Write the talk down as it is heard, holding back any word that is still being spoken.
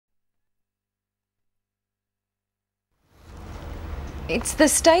It's the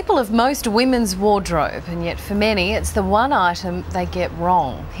staple of most women's wardrobe, and yet for many it's the one item they get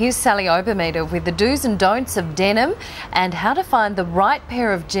wrong. Here's Sally Obermeter with the do's and don'ts of denim and how to find the right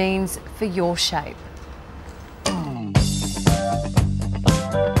pair of jeans for your shape.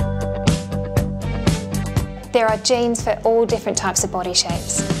 There are jeans for all different types of body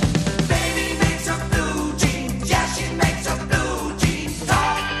shapes.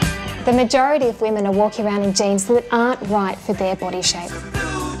 The majority of women are walking around in jeans that aren't right for their body shape.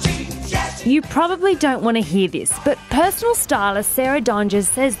 You probably don't want to hear this, but personal stylist Sarah Donges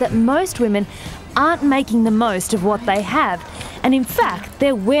says that most women aren't making the most of what they have, and in fact,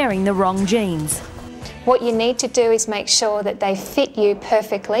 they're wearing the wrong jeans. What you need to do is make sure that they fit you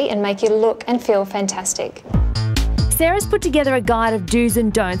perfectly and make you look and feel fantastic. Sarah's put together a guide of do's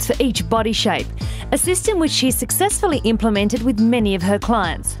and don'ts for each body shape, a system which she's successfully implemented with many of her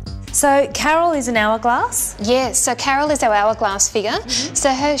clients. So Carol is an hourglass? Yes, so Carol is our hourglass figure.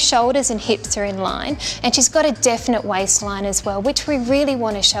 So her shoulders and hips are in line, and she's got a definite waistline as well, which we really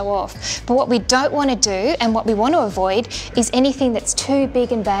want to show off. But what we don't want to do and what we want to avoid is anything that's too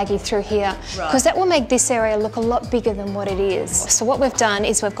big and baggy through here, because that will make this area look a lot bigger than what it is. So what we've done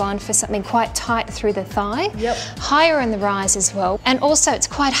is we've gone for something quite tight through the thigh, higher in the rise as well, and also it's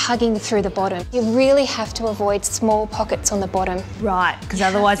quite hugging through the bottom. You really have to avoid small pockets on the bottom. Right, because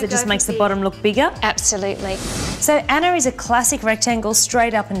otherwise it just makes the bottom look bigger? Absolutely. So Anna is a classic rectangle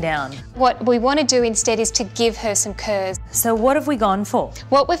straight up and down. What we want to do instead is to give her some curves. So what have we gone for?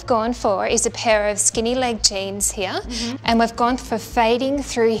 What we've gone for is a pair of skinny leg jeans here, and we've gone for fading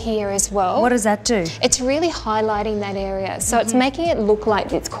through here as well. What does that do? It's really highlighting that area, so it's making it look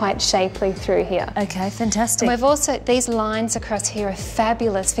like it's quite shapely through here. Okay, fantastic. And we've also, these lines across here are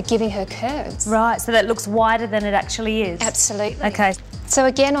fabulous for giving her curves. Right, so that looks wider than it actually is. Absolutely. Okay. So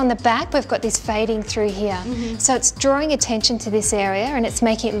again, on the back, we've got this fading through here. So it's drawing attention to this area and it's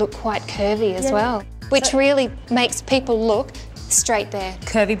making it look quite curvy as well, which really makes people look straight there.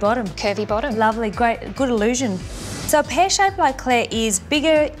 Curvy bottom. Curvy bottom. Lovely, great, good illusion. So a pear shape like Claire is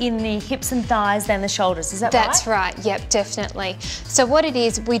bigger in the hips and thighs than the shoulders, is that right? That's right, yep, definitely. So what it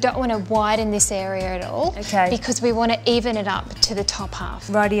is, we don't want to widen this area at all, because we want to even it up to the top half.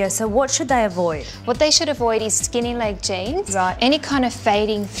 Rightio, so what should they avoid? What they should avoid is skinny leg jeans. Right. Any kind of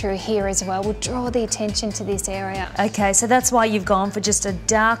fading through here as well will draw the attention to this area. Okay, so that's why you've gone for just a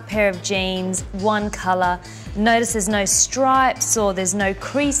dark pair of jeans, one colour. Notice there's no stripes or there's no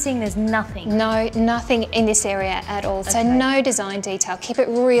creasing, there's nothing. No, nothing in this area at all. So no design detail. Keep it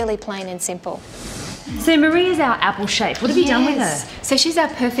really plain and simple. So Maria's our apple shape. What have you done with her? So she's our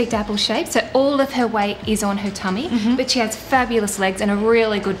perfect apple shape. So all of her weight is on her tummy, but she has fabulous legs and a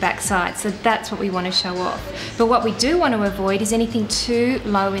really good backside. So that's what we want to show off. But what we do want to avoid is anything too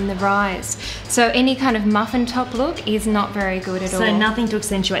low in the rise. So any kind of muffin top look is not very good at all. So nothing to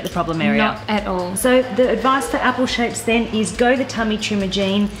accentuate the problem area? Not at all. So the advice for apple shapes then is go the tummy trimmer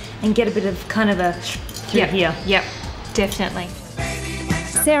jean and get a bit of kind of a through here. Yep, definitely.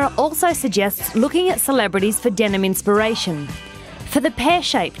 Sarah also suggests looking at celebrities for denim inspiration. For the pear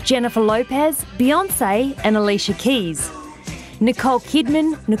shape, Jennifer Lopez, Beyonce and Alicia Keys. Nicole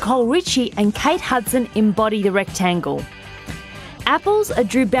Kidman, Nicole Richie and Kate Hudson embody the rectangle. Apples are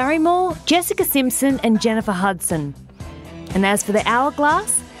Drew Barrymore, Jessica Simpson and Jennifer Hudson. And as for the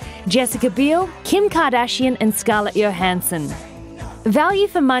hourglass, Jessica Biel, Kim Kardashian and Scarlett Johansson. Value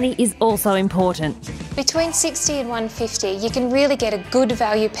for money is also important. Between $60 and $150, you can really get a good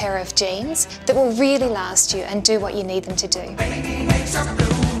value pair of jeans that will really last you and do what you need them to do.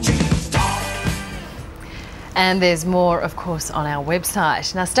 And there's more, of course, on our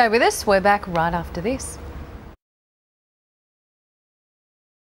website. Now stay with us, we're back right after this.